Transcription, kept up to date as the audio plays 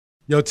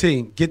Yo,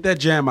 T, get that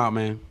jam out,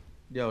 man.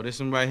 Yo, this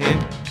one right here.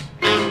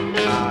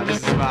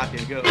 This is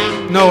rocking good.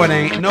 No, it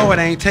ain't. No, it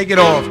ain't. Take it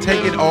off.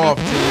 Take it off,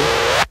 T.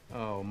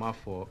 Oh, my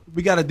fault.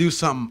 We gotta do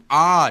something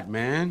odd,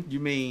 man.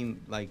 You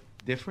mean like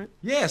different?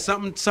 Yeah,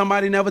 something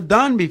somebody never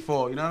done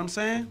before. You know what I'm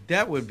saying?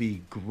 That would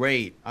be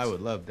great. I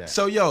would love that.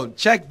 So, yo,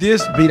 check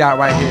this beat out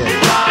right here.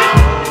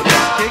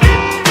 Let's kick it.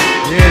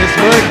 Yeah, it's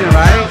working,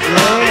 right?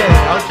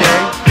 Yeah, okay.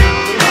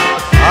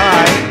 All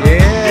right,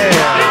 yeah.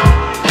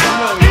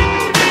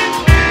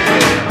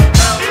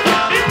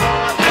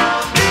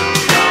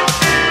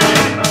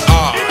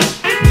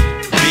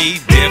 Be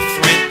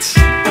different.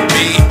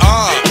 Be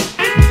odd.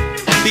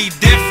 Be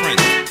different.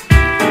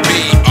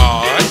 Be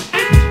odd.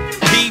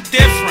 Be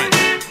different.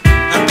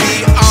 And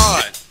be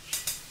odd.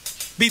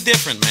 Be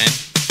different, man.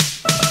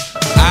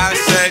 I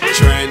set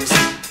trends.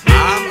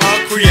 I'm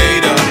a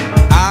creator.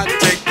 I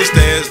take the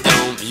stairs,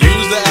 don't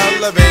use the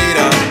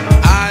elevator.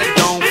 I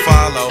don't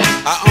follow,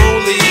 I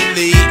only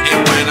lead.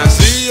 And when I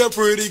see a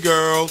pretty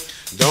girl,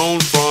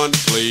 don't front,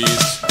 please.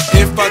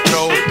 If I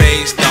throw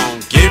bass,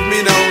 don't give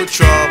me no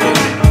trouble.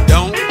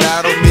 Don't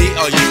battle me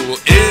or you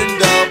will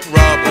end up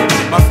rubble.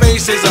 My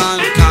face is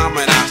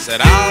uncommon, I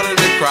sit out in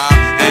the crowd.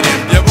 And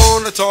if you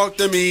wanna talk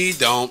to me,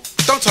 don't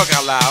talk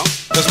out loud.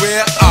 Cause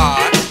we're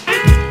odd,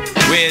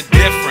 we're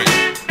different,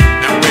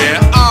 and we're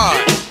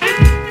odd.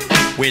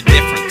 We're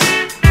different,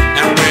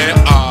 and we're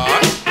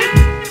odd.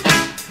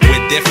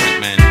 We're different,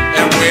 man,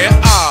 and we're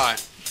odd.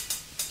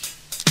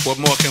 What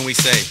more can we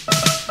say?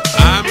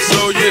 I'm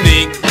so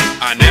unique,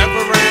 I never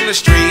ran the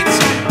streets.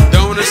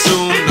 Don't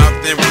assume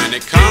nothing when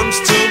it comes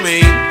to me.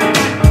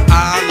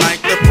 I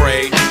like to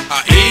pray,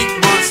 I eat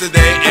once a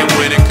day. And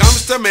when it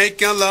comes to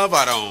making love,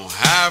 I don't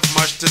have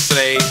much to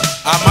say.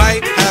 I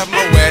might have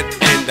my wet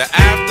in the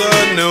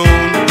afternoon.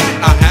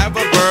 I have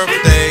a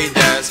birthday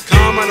that's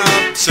coming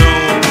up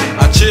soon.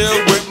 I chill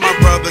with my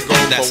brother, go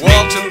for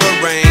walks in the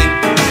rain.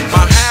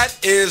 My hat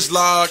is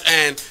large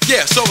and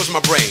yeah, so is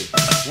my brain.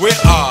 We're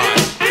odd.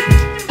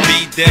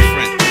 Be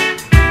different.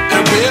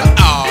 And we're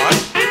odd.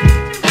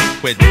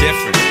 We're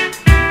different.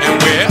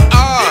 And we're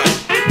odd.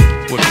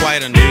 We're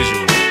quite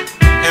unusual.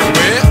 And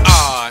we're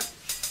odd.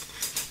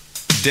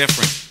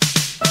 Different.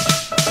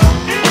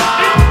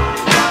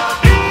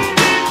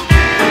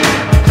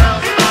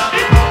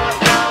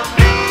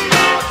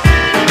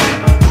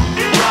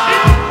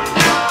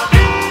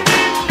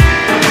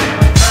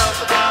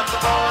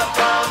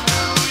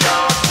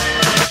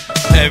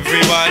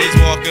 Everybody's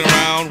walking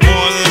around,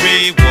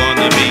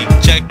 wanna be.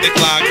 Check the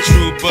clock,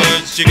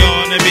 troopers, you're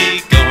gonna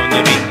be.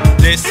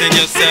 Listen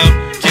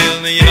yourself,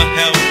 killing your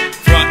health,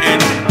 frontin'.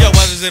 Yo,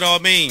 what does it all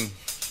mean?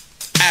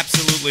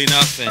 Absolutely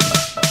nothing.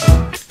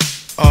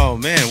 Oh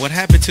man, what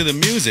happened to the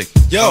music?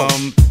 Yo,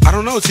 I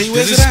don't know, T.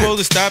 Where's is it it at? supposed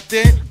to stop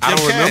there? I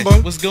don't Cat,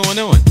 remember. What's going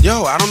on?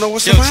 Yo, I don't know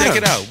what's Yo, the matter. check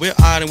it out. We're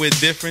odd and we're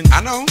different.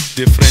 I know.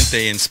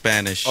 Differente in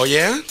Spanish. Oh,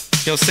 yeah?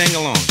 Yo, sing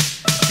along.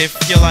 If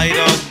you light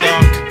or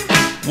dark,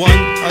 1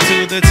 or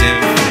 2 to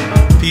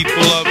 10.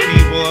 People are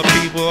people are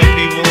people are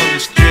people on the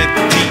street.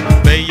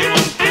 Bay on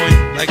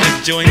point like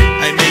a joint.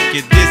 I make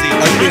it dizzy.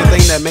 Oh, you mean the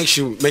thing that makes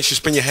you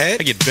spin your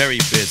head? I get very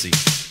busy.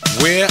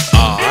 We're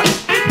odd.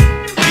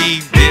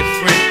 Be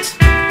different.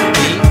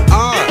 Be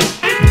odd.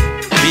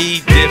 Be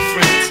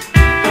different.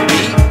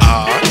 Be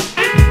odd.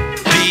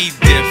 Be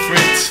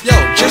different. Yo,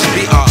 just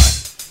be odd.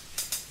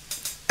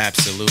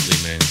 Absolutely,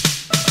 man.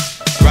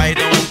 Right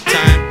on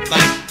time,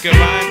 like a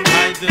rhyme,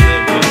 I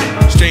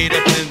deliver. Straight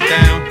up and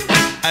down,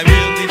 I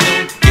really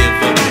don't give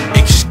up.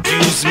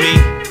 Excuse me,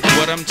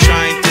 what I'm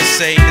trying to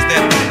say is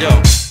that,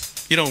 yo,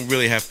 you don't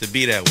really have to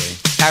be that way.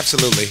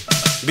 Absolutely.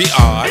 Be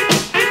odd.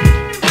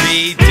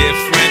 Be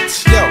different.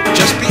 Yo,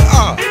 just be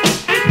odd.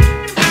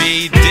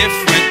 Be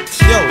different.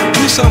 Yo,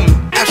 do something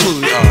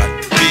absolutely odd.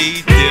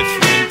 Be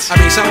different. I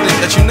mean, something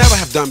that you never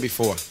have done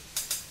before.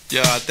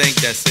 Yo, I think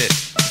that's it.